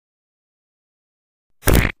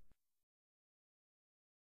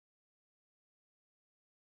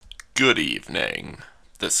Good evening.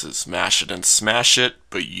 This is Mashit and Smash It,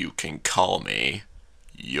 but you can call me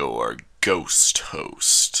your ghost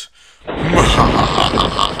host.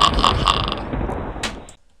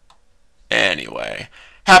 Anyway,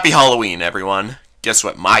 happy Halloween, everyone. Guess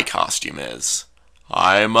what my costume is?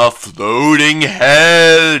 I'm a floating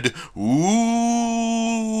head! Ooh!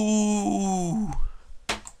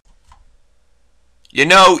 You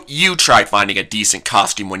know, you try finding a decent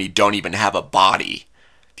costume when you don't even have a body.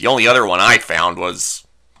 The only other one I found was...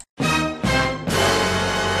 But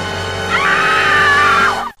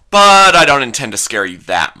I don't intend to scare you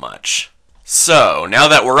that much. So, now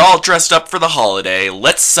that we're all dressed up for the holiday,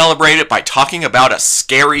 let's celebrate it by talking about a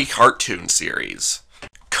scary cartoon series.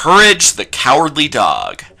 Courage the Cowardly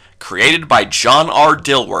Dog. Created by John R.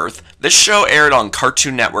 Dilworth, this show aired on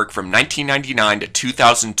Cartoon Network from 1999 to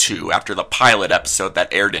 2002 after the pilot episode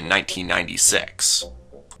that aired in 1996.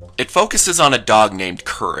 It focuses on a dog named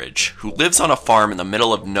Courage, who lives on a farm in the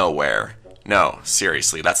middle of nowhere. No,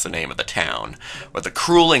 seriously, that's the name of the town. With a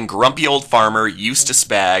cruel and grumpy old farmer, Eustace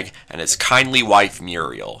Bagg, and his kindly wife,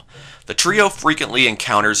 Muriel. The trio frequently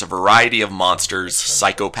encounters a variety of monsters,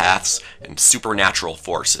 psychopaths, and supernatural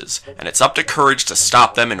forces, and it's up to Courage to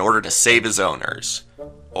stop them in order to save his owners.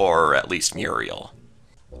 Or at least Muriel.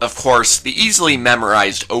 Of course, the easily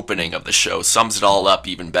memorized opening of the show sums it all up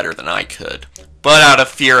even better than I could. But out of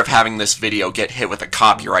fear of having this video get hit with a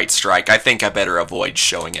copyright strike, I think I better avoid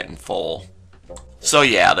showing it in full. So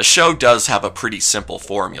yeah, the show does have a pretty simple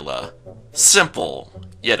formula. Simple,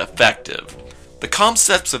 yet effective. The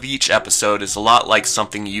concepts of each episode is a lot like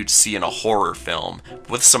something you'd see in a horror film,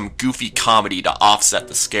 with some goofy comedy to offset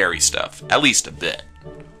the scary stuff, at least a bit.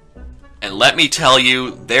 And let me tell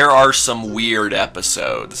you, there are some weird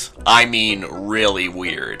episodes. I mean, really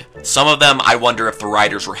weird. Some of them, I wonder if the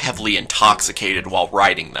writers were heavily intoxicated while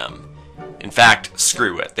writing them. In fact,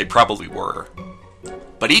 screw it, they probably were.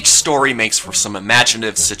 But each story makes for some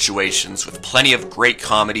imaginative situations with plenty of great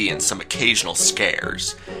comedy and some occasional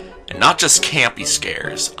scares. And not just campy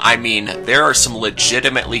scares, I mean, there are some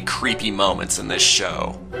legitimately creepy moments in this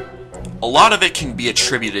show. A lot of it can be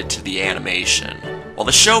attributed to the animation. While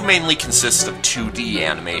the show mainly consists of 2D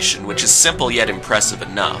animation, which is simple yet impressive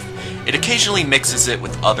enough, it occasionally mixes it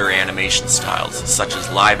with other animation styles, such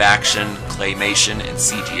as live action, claymation, and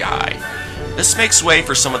CGI. This makes way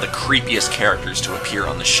for some of the creepiest characters to appear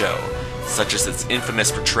on the show, such as its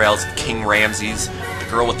infamous portrayals of King Ramses, the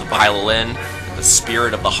girl with the violin, and the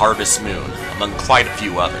spirit of the harvest moon, among quite a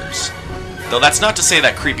few others. Though that's not to say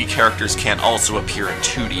that creepy characters can't also appear in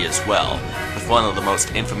 2D as well, with one of the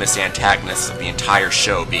most infamous antagonists of the entire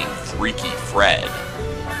show being Freaky Fred.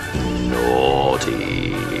 Naughty.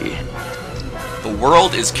 The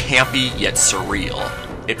world is campy yet surreal.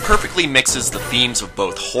 It perfectly mixes the themes of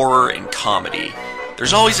both horror and comedy.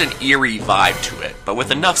 There's always an eerie vibe to it, but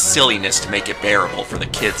with enough silliness to make it bearable for the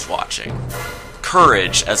kids watching.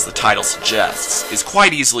 Courage, as the title suggests, is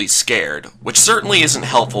quite easily scared, which certainly isn't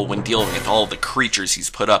helpful when dealing with all of the creatures he's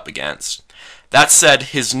put up against. That said,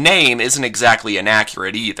 his name isn't exactly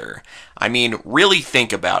inaccurate either. I mean, really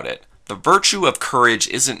think about it. The virtue of courage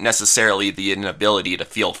isn't necessarily the inability to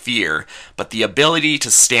feel fear, but the ability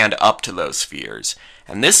to stand up to those fears.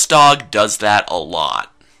 And this dog does that a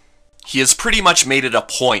lot. He has pretty much made it a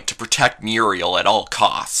point to protect Muriel at all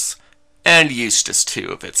costs. And Eustace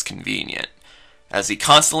too, if it's convenient. As he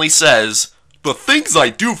constantly says, "The things I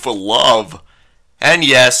do for love." And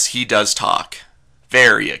yes, he does talk.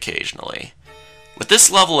 Very occasionally. With this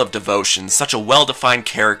level of devotion, such a well-defined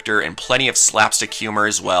character, and plenty of slapstick humor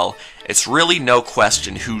as well, it's really no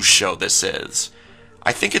question whose show this is.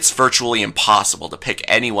 I think it's virtually impossible to pick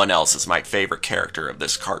anyone else as my favorite character of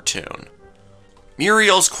this cartoon.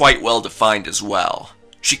 Muriel's quite well-defined as well.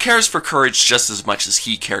 She cares for Courage just as much as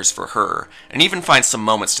he cares for her, and even finds some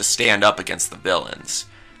moments to stand up against the villains.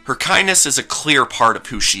 Her kindness is a clear part of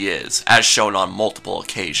who she is, as shown on multiple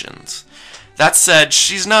occasions. That said,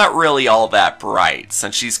 she's not really all that bright,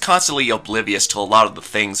 since she's constantly oblivious to a lot of the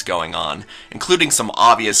things going on, including some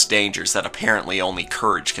obvious dangers that apparently only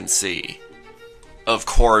Courage can see. Of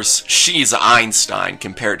course, she's Einstein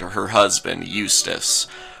compared to her husband, Eustace.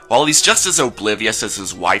 While he's just as oblivious as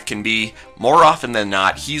his wife can be, more often than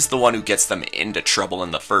not, he's the one who gets them into trouble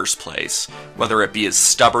in the first place, whether it be his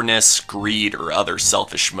stubbornness, greed, or other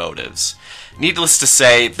selfish motives. Needless to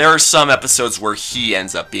say, there are some episodes where he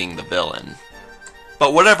ends up being the villain.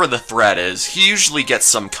 But whatever the threat is, he usually gets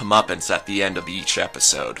some comeuppance at the end of each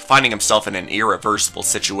episode, finding himself in an irreversible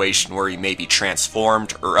situation where he may be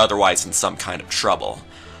transformed or otherwise in some kind of trouble.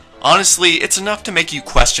 Honestly, it's enough to make you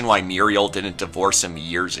question why Muriel didn't divorce him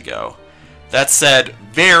years ago. That said,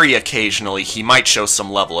 very occasionally he might show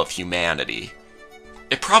some level of humanity.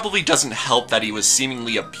 It probably doesn't help that he was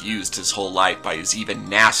seemingly abused his whole life by his even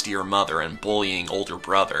nastier mother and bullying older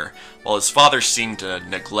brother, while his father seemed to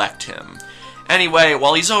neglect him. Anyway,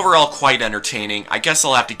 while he's overall quite entertaining, I guess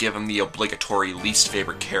I'll have to give him the obligatory least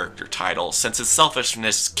favorite character title, since his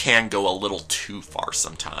selfishness can go a little too far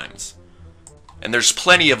sometimes. And there's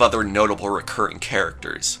plenty of other notable recurring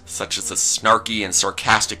characters, such as the snarky and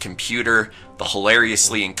sarcastic computer, the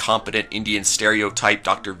hilariously incompetent Indian stereotype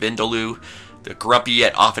Dr. Vindaloo, the grumpy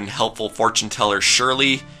yet often helpful fortune teller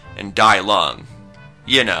Shirley, and Dai Lung.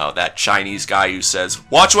 You know, that Chinese guy who says,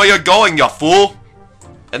 "Watch where you're going, you fool!"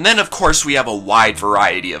 And then of course we have a wide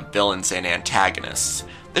variety of villains and antagonists.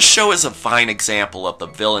 This show is a fine example of the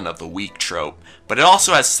villain of the week trope, but it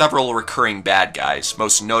also has several recurring bad guys,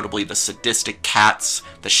 most notably the sadistic cats,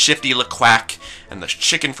 the shifty LeQuack, and the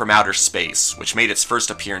chicken from outer space, which made its first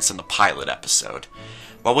appearance in the pilot episode.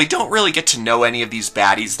 While we don't really get to know any of these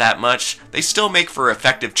baddies that much, they still make for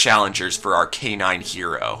effective challengers for our canine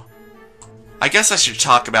hero. I guess I should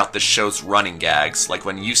talk about this show's running gags, like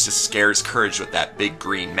when Eustace scares Courage with that big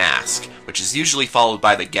green mask, which is usually followed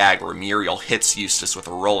by the gag where Muriel hits Eustace with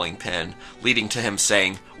a rolling pin, leading to him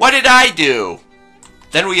saying, "What did I do?"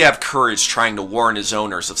 Then we have Courage trying to warn his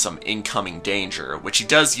owners of some incoming danger, which he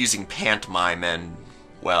does using pantomime and,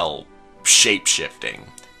 well,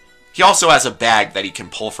 shape-shifting. He also has a bag that he can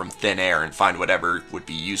pull from thin air and find whatever would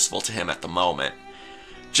be useful to him at the moment.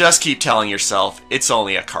 Just keep telling yourself, it's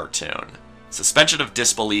only a cartoon. Suspension of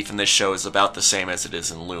disbelief in this show is about the same as it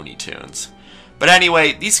is in Looney Tunes. But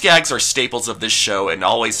anyway, these gags are staples of this show and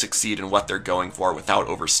always succeed in what they're going for without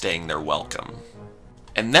overstaying their welcome.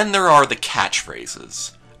 And then there are the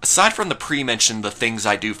catchphrases. Aside from the pre-mentioned "the things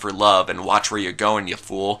I do for love" and "watch where you're going, you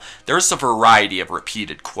fool," there's a variety of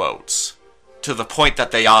repeated quotes, to the point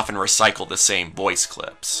that they often recycle the same voice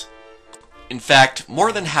clips. In fact,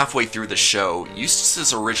 more than halfway through the show,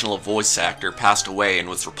 Eustace's original voice actor passed away and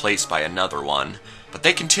was replaced by another one, but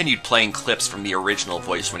they continued playing clips from the original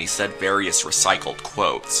voice when he said various recycled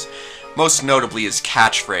quotes. Most notably his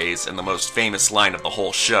catchphrase and the most famous line of the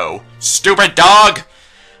whole show, "Stupid dog!"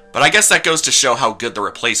 But I guess that goes to show how good the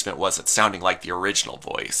replacement was at sounding like the original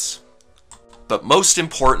voice. But most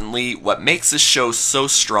importantly, what makes this show so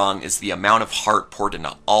strong is the amount of heart poured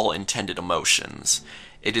into all intended emotions.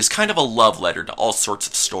 It is kind of a love letter to all sorts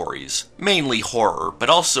of stories, mainly horror, but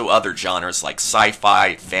also other genres like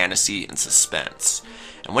sci-fi, fantasy, and suspense.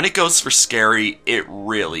 And when it goes for scary, it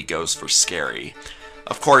really goes for scary.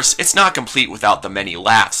 Of course, it's not complete without the many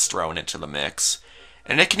laughs thrown into the mix,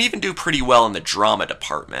 and it can even do pretty well in the drama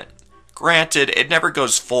department. Granted, it never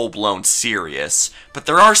goes full-blown serious, but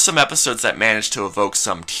there are some episodes that manage to evoke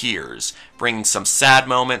some tears, bringing some sad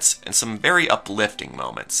moments and some very uplifting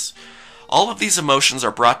moments. All of these emotions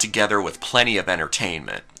are brought together with plenty of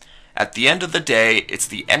entertainment. At the end of the day, it's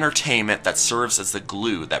the entertainment that serves as the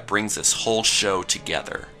glue that brings this whole show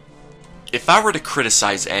together. If I were to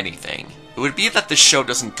criticize anything, it would be that this show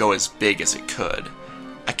doesn't go as big as it could.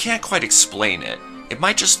 I can't quite explain it. It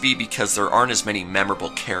might just be because there aren't as many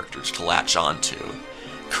memorable characters to latch onto.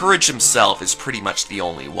 Courage himself is pretty much the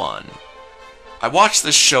only one. I watched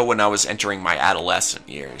this show when I was entering my adolescent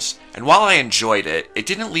years, and while I enjoyed it, it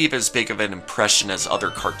didn't leave as big of an impression as other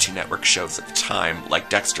Cartoon Network shows at the time, like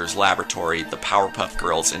Dexter's Laboratory, The Powerpuff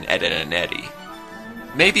Girls, and Ed, Edd n Eddy.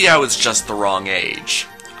 Maybe I was just the wrong age.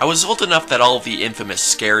 I was old enough that all of the infamous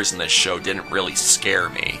scares in this show didn't really scare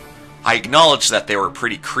me. I acknowledge that they were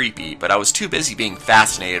pretty creepy, but I was too busy being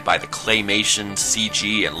fascinated by the claymation,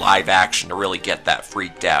 CG, and live action to really get that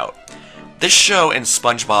freaked out. This show and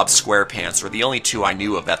SpongeBob SquarePants were the only two I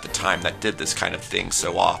knew of at the time that did this kind of thing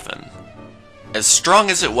so often. As strong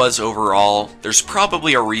as it was overall, there's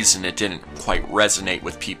probably a reason it didn't quite resonate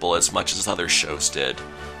with people as much as other shows did.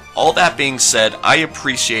 All that being said, I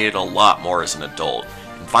appreciate it a lot more as an adult,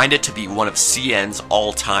 and find it to be one of CN's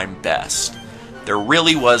all-time best. There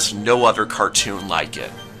really was no other cartoon like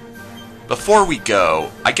it. Before we go,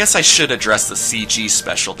 I guess I should address the CG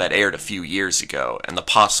special that aired a few years ago, and the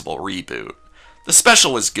possible reboot. The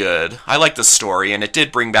special was good, I liked the story, and it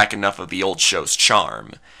did bring back enough of the old show's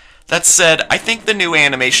charm. That said, I think the new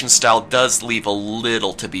animation style does leave a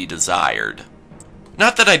little to be desired.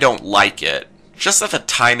 Not that I don't like it, just that the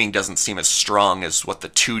timing doesn't seem as strong as what the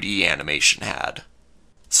 2D animation had.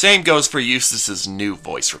 Same goes for Eustace's new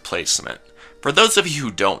voice replacement. For those of you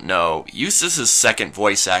who don't know, Eustace's second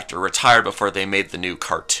voice actor retired before they made the new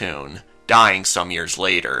cartoon, dying some years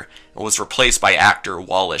later, and was replaced by actor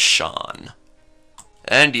Wallace Shawn.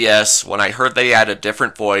 And yes, when I heard they had a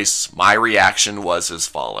different voice, my reaction was as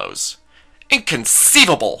follows.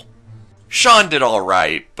 Inconceivable! Sean did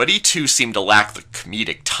alright, but he too seemed to lack the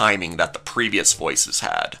comedic timing that the previous voices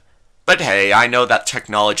had. But hey, I know that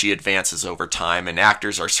technology advances over time and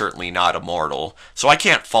actors are certainly not immortal, so I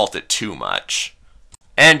can't fault it too much.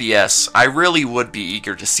 And yes, I really would be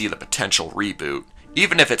eager to see the potential reboot,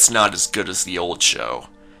 even if it's not as good as the old show.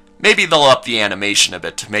 Maybe they'll up the animation a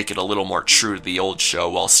bit to make it a little more true to the old show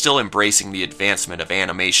while still embracing the advancement of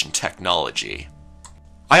animation technology.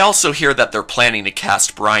 I also hear that they're planning to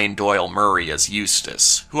cast Brian Doyle Murray as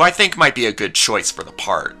Eustace, who I think might be a good choice for the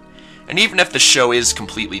part. And even if the show is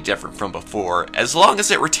completely different from before, as long as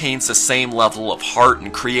it retains the same level of heart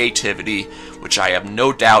and creativity, which I have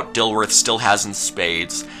no doubt Dilworth still has in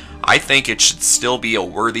spades, I think it should still be a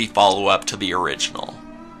worthy follow-up to the original.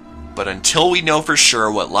 But until we know for sure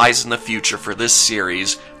what lies in the future for this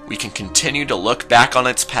series, we can continue to look back on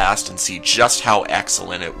its past and see just how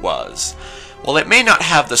excellent it was. While it may not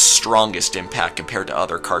have the strongest impact compared to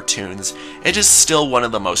other cartoons, it is still one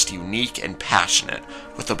of the most unique and passionate,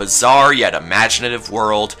 with a bizarre yet imaginative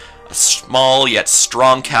world, a small yet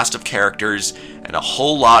strong cast of characters, and a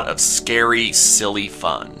whole lot of scary, silly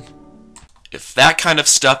fun. If that kind of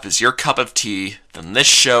stuff is your cup of tea, then this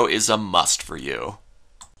show is a must for you.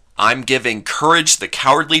 I'm giving Courage the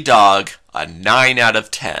Cowardly Dog a 9 out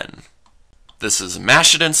of 10. This is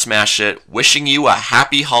Mash It and Smash It wishing you a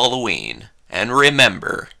happy Halloween. And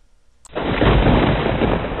remember, you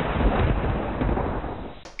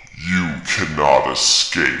cannot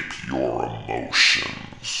escape your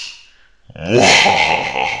emotions.